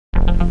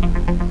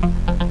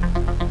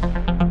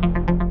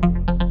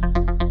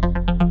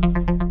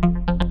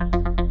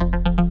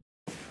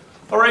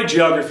Alright,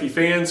 geography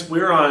fans,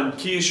 we're on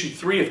key issue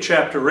 3 of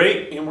chapter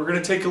 8, and we're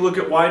going to take a look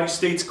at why do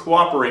states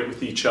cooperate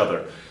with each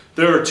other.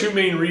 There are two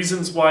main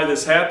reasons why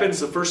this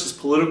happens. The first is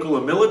political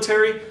and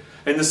military,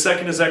 and the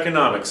second is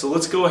economic. So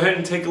let's go ahead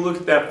and take a look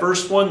at that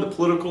first one, the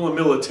political and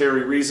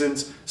military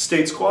reasons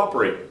states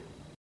cooperate.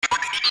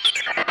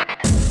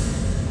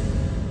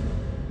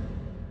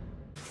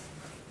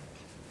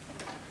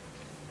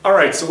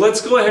 Alright, so let's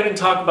go ahead and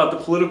talk about the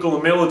political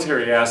and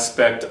military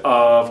aspect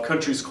of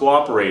countries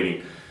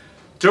cooperating.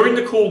 During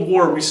the Cold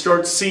War, we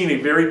start seeing a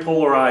very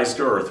polarized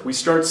Earth. We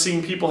start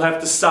seeing people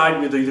have to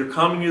side with either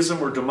communism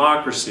or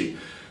democracy.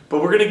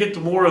 But we're going to get to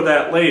more of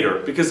that later,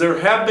 because there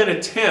have been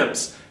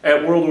attempts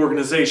at world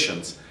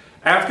organizations.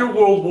 After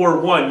World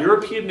War I,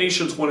 European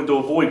nations wanted to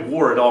avoid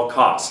war at all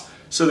costs.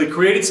 So they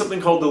created something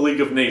called the League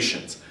of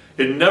Nations.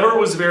 It never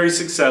was very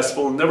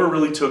successful and never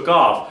really took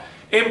off,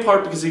 in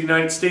part because the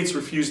United States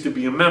refused to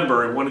be a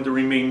member and wanted to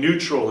remain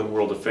neutral in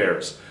world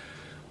affairs.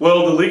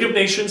 Well, the League of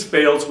Nations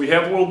fails. We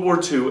have World War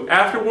II.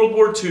 After World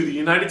War II, the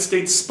United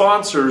States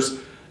sponsors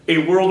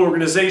a world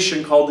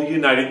organization called the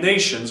United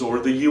Nations, or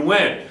the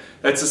UN.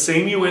 That's the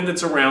same UN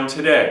that's around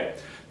today.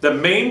 The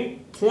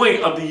main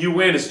point of the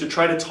UN is to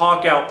try to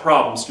talk out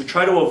problems, to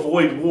try to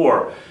avoid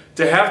war,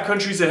 to have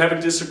countries that have a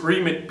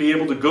disagreement be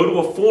able to go to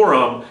a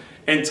forum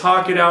and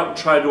talk it out and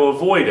try to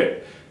avoid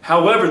it.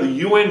 However, the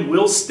UN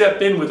will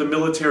step in with a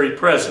military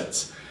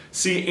presence.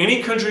 See,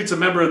 any country that's a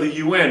member of the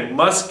UN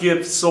must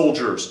give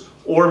soldiers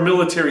or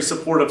military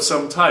support of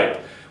some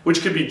type,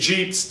 which could be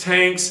jeeps,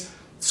 tanks,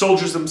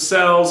 soldiers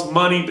themselves,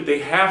 money, but they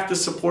have to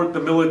support the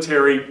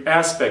military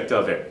aspect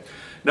of it.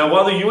 Now,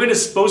 while the UN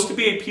is supposed to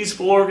be a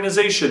peaceful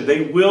organization,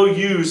 they will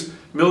use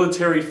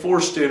military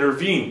force to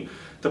intervene.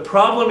 The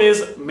problem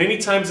is, many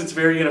times it's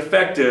very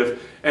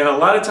ineffective, and a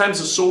lot of times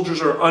the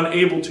soldiers are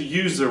unable to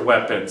use their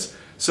weapons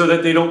so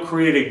that they don't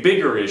create a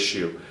bigger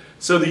issue.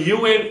 So the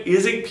UN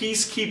is a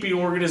peacekeeping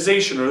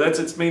organization, or that's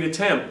its main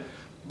attempt,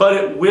 but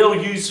it will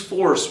use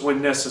force when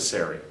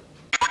necessary.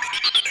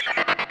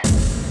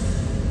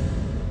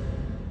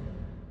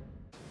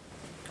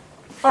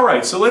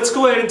 Alright, so let's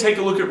go ahead and take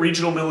a look at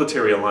regional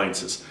military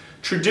alliances.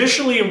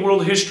 Traditionally in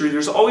world history,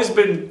 there's always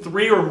been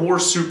 3 or more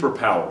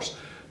superpowers.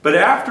 But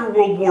after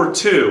World War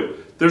II,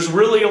 there's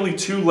really only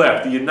 2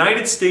 left, the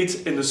United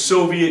States and the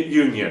Soviet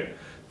Union.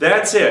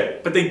 That's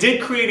it. But they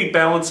did create a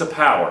balance of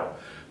power,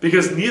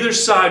 because neither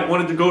side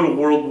wanted to go to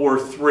World War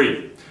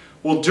III.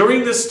 Well,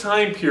 during this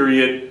time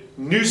period,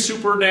 new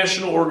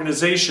supranational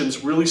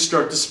organizations really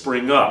start to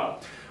spring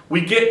up.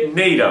 We get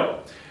NATO.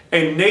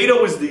 And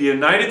NATO is the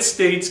United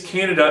States,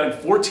 Canada, and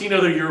 14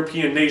 other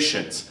European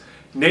nations.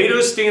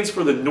 NATO stands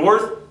for the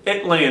North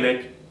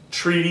Atlantic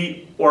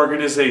Treaty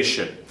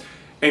Organization.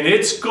 And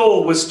its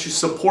goal was to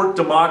support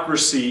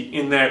democracy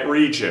in that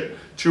region,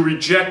 to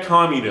reject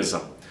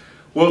communism.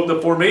 Well, with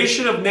the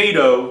formation of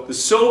NATO, the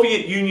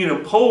Soviet Union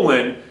and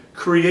Poland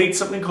create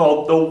something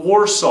called the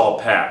Warsaw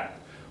Pact.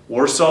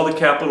 Warsaw, the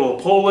capital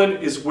of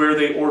Poland, is where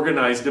they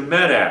organized and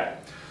met at.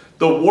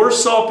 The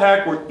Warsaw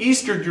Pact were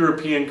Eastern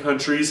European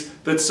countries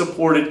that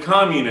supported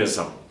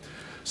communism.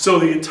 So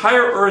the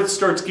entire Earth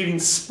starts getting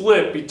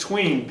split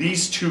between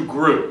these two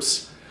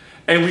groups.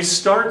 And we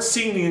start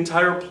seeing the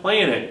entire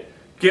planet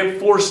get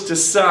forced to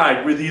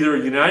side with either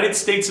the United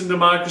States in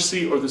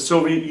democracy or the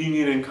Soviet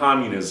Union in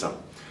communism.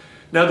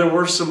 Now, there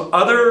were some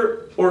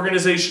other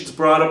organizations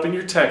brought up in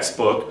your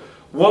textbook.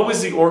 One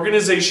was the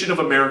Organization of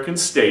American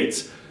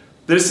States.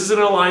 This is an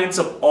alliance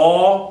of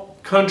all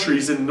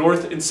countries in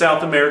North and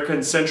South America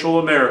and Central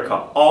America.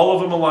 All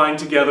of them aligned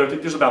together. I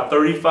think there's about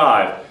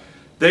 35.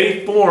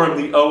 They form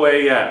the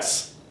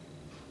OAS.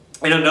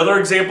 And another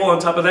example on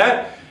top of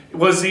that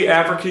was the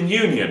African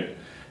Union.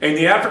 And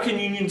the African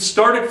Union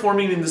started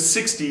forming in the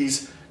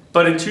 60s,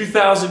 but in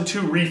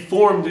 2002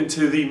 reformed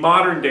into the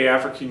modern day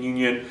African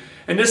Union.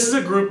 And this is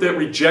a group that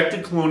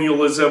rejected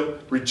colonialism,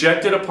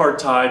 rejected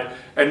apartheid,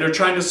 and they're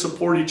trying to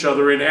support each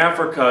other in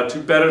Africa to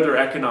better their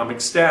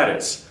economic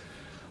status.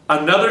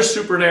 Another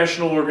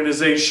supranational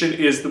organization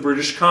is the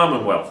British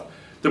Commonwealth.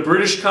 The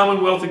British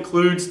Commonwealth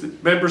includes the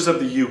members of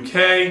the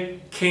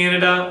UK,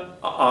 Canada,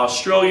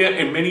 Australia,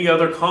 and many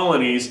other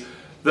colonies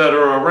that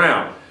are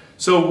around.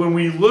 So when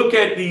we look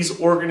at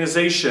these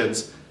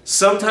organizations,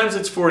 sometimes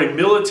it's for a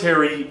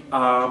military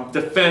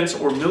defense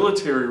or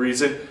military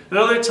reason, and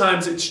other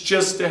times it's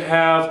just to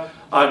have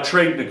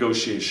trade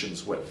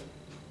negotiations with.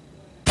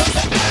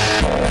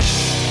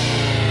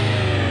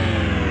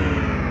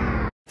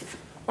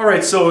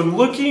 Alright, so in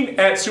looking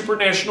at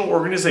supranational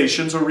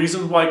organizations or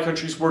reasons why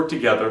countries work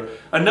together,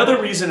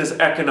 another reason is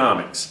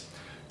economics.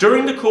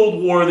 During the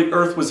Cold War, the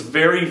Earth was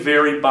very,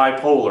 very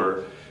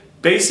bipolar.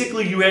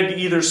 Basically, you had to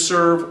either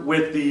serve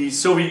with the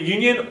Soviet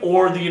Union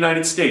or the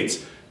United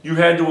States. You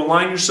had to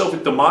align yourself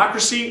with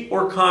democracy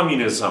or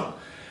communism.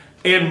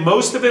 And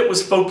most of it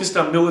was focused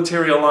on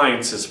military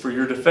alliances for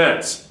your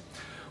defense.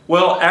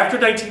 Well, after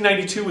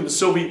 1992, when the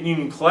Soviet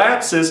Union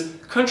collapses,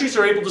 countries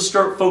are able to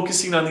start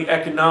focusing on the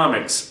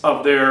economics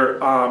of their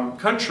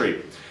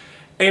country.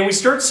 And we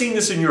start seeing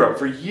this in Europe.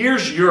 For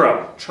years,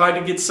 Europe tried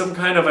to get some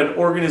kind of an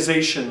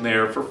organization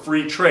there for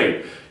free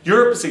trade.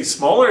 Europe is a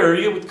smaller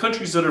area with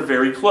countries that are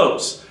very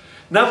close.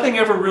 Nothing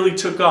ever really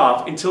took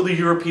off until the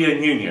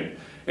European Union.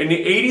 In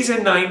the 80s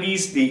and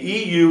 90s, the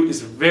EU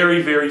is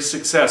very, very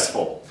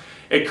successful.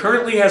 It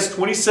currently has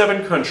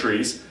 27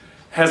 countries,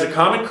 has a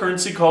common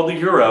currency called the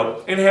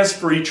euro, and has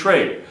free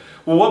trade.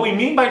 Well, what we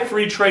mean by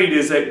free trade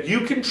is that you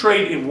can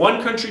trade in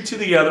one country to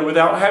the other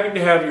without having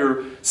to have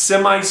your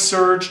semi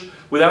surged,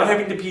 without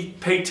having to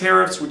pay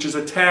tariffs, which is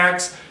a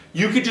tax.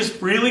 You could just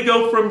freely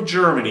go from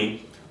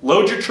Germany,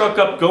 load your truck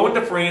up, go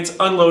into France,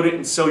 unload it,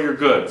 and sell your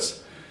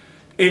goods.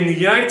 In the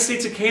United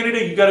States and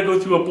Canada, you got to go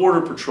through a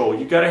border patrol.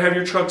 You got to have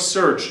your truck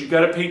searched. You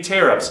got to pay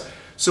tariffs.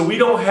 So we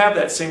don't have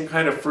that same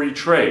kind of free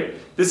trade.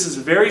 This is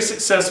very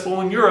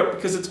successful in Europe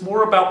because it's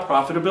more about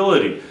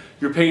profitability.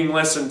 You're paying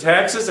less in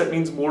taxes, that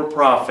means more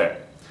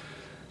profit.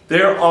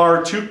 There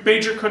are two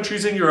major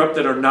countries in Europe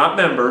that are not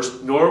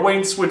members, Norway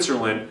and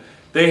Switzerland.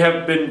 They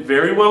have been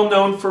very well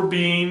known for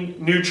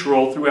being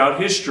neutral throughout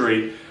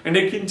history, and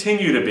they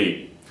continue to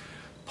be.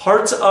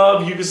 Parts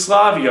of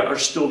Yugoslavia are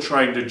still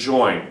trying to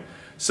join.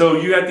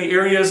 So you have the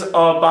areas of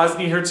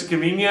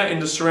Bosnia-Herzegovina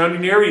and the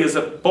surrounding areas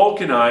that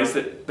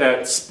balkanized,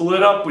 that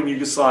split up when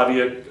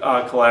Yugoslavia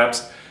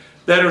collapsed,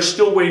 that are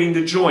still waiting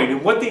to join.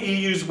 And what the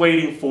EU is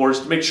waiting for is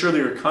to make sure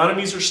their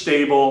economies are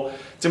stable,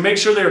 to make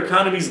sure their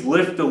economies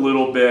lift a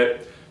little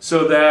bit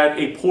so that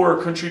a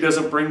poorer country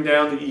doesn't bring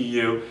down the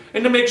EU,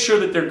 and to make sure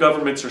that their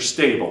governments are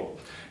stable.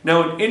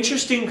 Now, an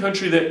interesting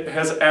country that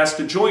has asked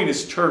to join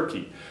is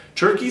Turkey.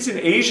 Turkey's an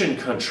Asian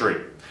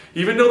country.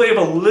 Even though they have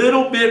a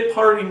little bit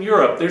part in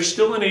Europe, they're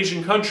still an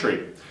Asian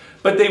country.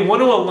 But they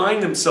want to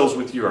align themselves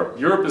with Europe.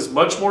 Europe is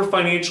much more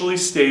financially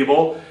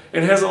stable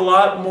and has a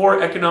lot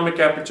more economic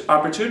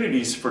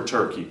opportunities for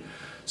Turkey.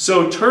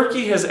 So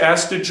Turkey has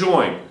asked to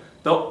join.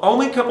 The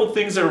only couple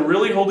things that are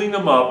really holding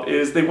them up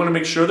is they want to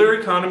make sure their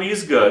economy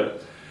is good.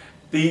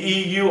 The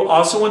EU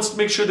also wants to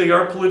make sure they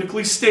are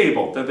politically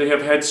stable, that they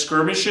have had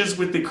skirmishes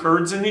with the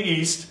Kurds in the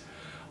east,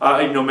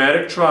 a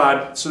nomadic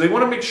tribe, so they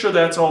want to make sure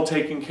that's all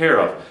taken care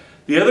of.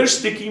 The other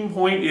sticking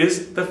point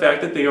is the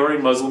fact that they are a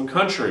Muslim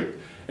country,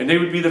 and they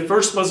would be the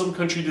first Muslim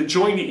country to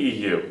join the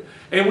EU.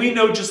 And we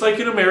know, just like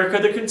in America,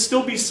 there can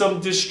still be some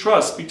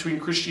distrust between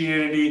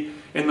Christianity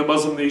and the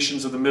Muslim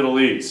nations of the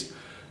Middle East.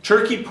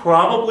 Turkey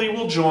probably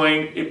will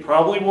join, it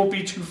probably won't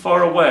be too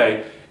far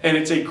away, and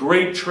it's a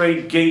great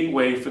trade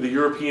gateway for the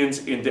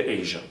Europeans into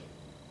Asia.